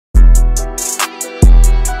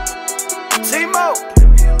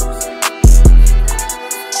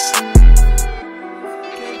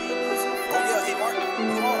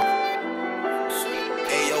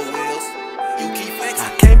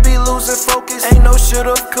no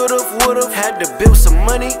should've, could've, would've. Had to build some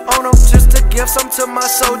money on them just to give some to my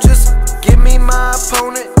soldiers. Give me my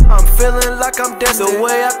opponent, I'm feeling like I'm destined. The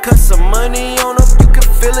way I cut some money on them, you can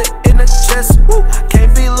feel it in the chest. Woo. I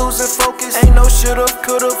can't be losing focus. Ain't no should've,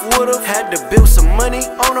 could've, would've. Had to build some money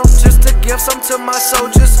on them just to give some to my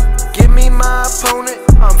soldiers. Give me my opponent,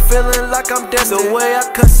 I'm feeling like I'm destined. The way I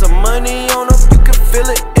cut some money on them, you can feel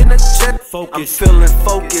it in the chest. Focus. I'm feeling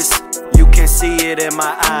focused. You can see it in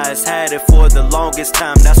my eyes. Had it for the longest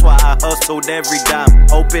time. That's why I hustled every dime.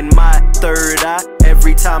 Open my third eye.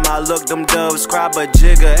 Every time I look, them doves cry, but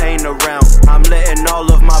Jigga ain't around. I'm letting all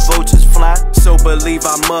of my vultures fly. So believe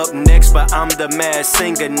I'm up next, but I'm the mad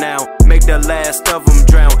singer now. Make the last of them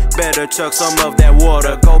drown. Better chuck some of that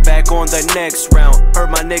water. Go back on the next round.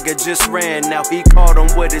 Heard my nigga just ran now. He caught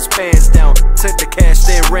him with his pants down. Took the cash,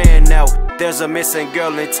 then ran out. There's a missing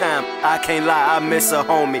girl in time. I can't lie, I miss a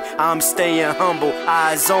homie. I'm staying humble,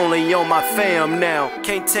 eyes only on my fam now.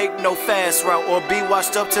 Can't take no fast route or be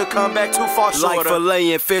washed up to come back too far shorter. Like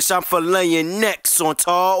filleting fish, I'm filleting necks on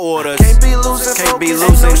tall orders. Can't be losing, can't be losing.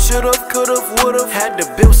 Ain't no should've, could've, would've. Had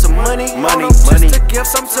to build some money just to give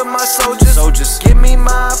some to my soldiers. Give me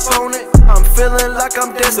my opponent, I'm feeling like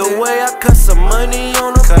I'm destined. The way I cut some money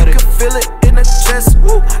on them, you can feel it in the chest.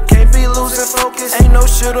 Woo. I can't be losing focus. Ain't no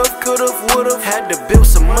should've, could've, would've. Had to build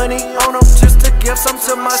some money on them just to give some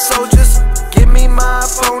to my soldiers. Give me my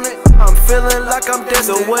opponent, I'm feeling like I'm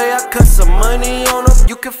destined. The way I cut some money on them,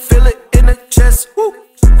 you can feel it in the chest. Woo.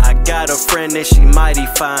 I got a friend and she mighty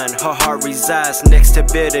fine. Her heart resides next to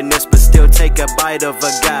bitterness, but still take a bite of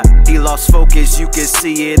a guy. He lost focus, you can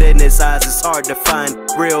see it in his eyes. It's hard to find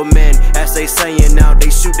real men, as they saying now. They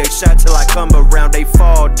shoot they shot till I come around, they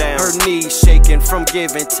fall down. Her knees shaking from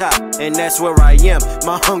giving top, and that's where I am.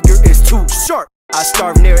 My hunger is too sharp. I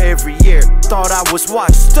starve near every year, thought I was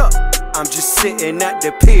washed up. I'm just sitting at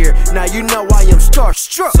the pier, now you know I am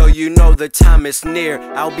starstruck. So you know the time is near,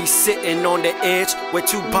 I'll be sitting on the edge with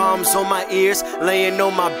 2 bombs on my ears, laying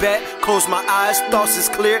on my back, close my eyes, thoughts is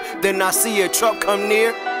clear. Then I see a truck come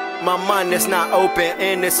near, my mind is not open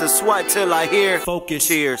and it's a swat till I hear focus.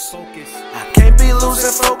 Cheers. I can't be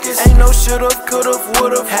losing focus. Ain't no should've, could've,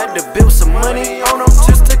 would've. Had to build some money on them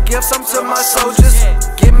just to give some to my soldiers.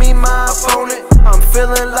 Give me my opponent, I'm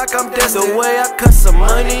feeling like I'm destined. The way I cut some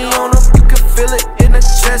money on them, you can feel it in the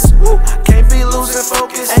chest. Woo. I can't be losing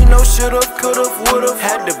focus. Ain't no should've, could've, would've.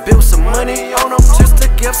 Had to build some money on them just to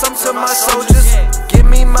give some to my soldiers. Give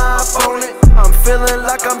me my opponent, I'm feeling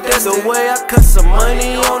like I'm destined. The way I cut some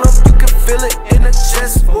money on them, you can feel it in the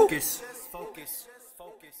chest. Focus.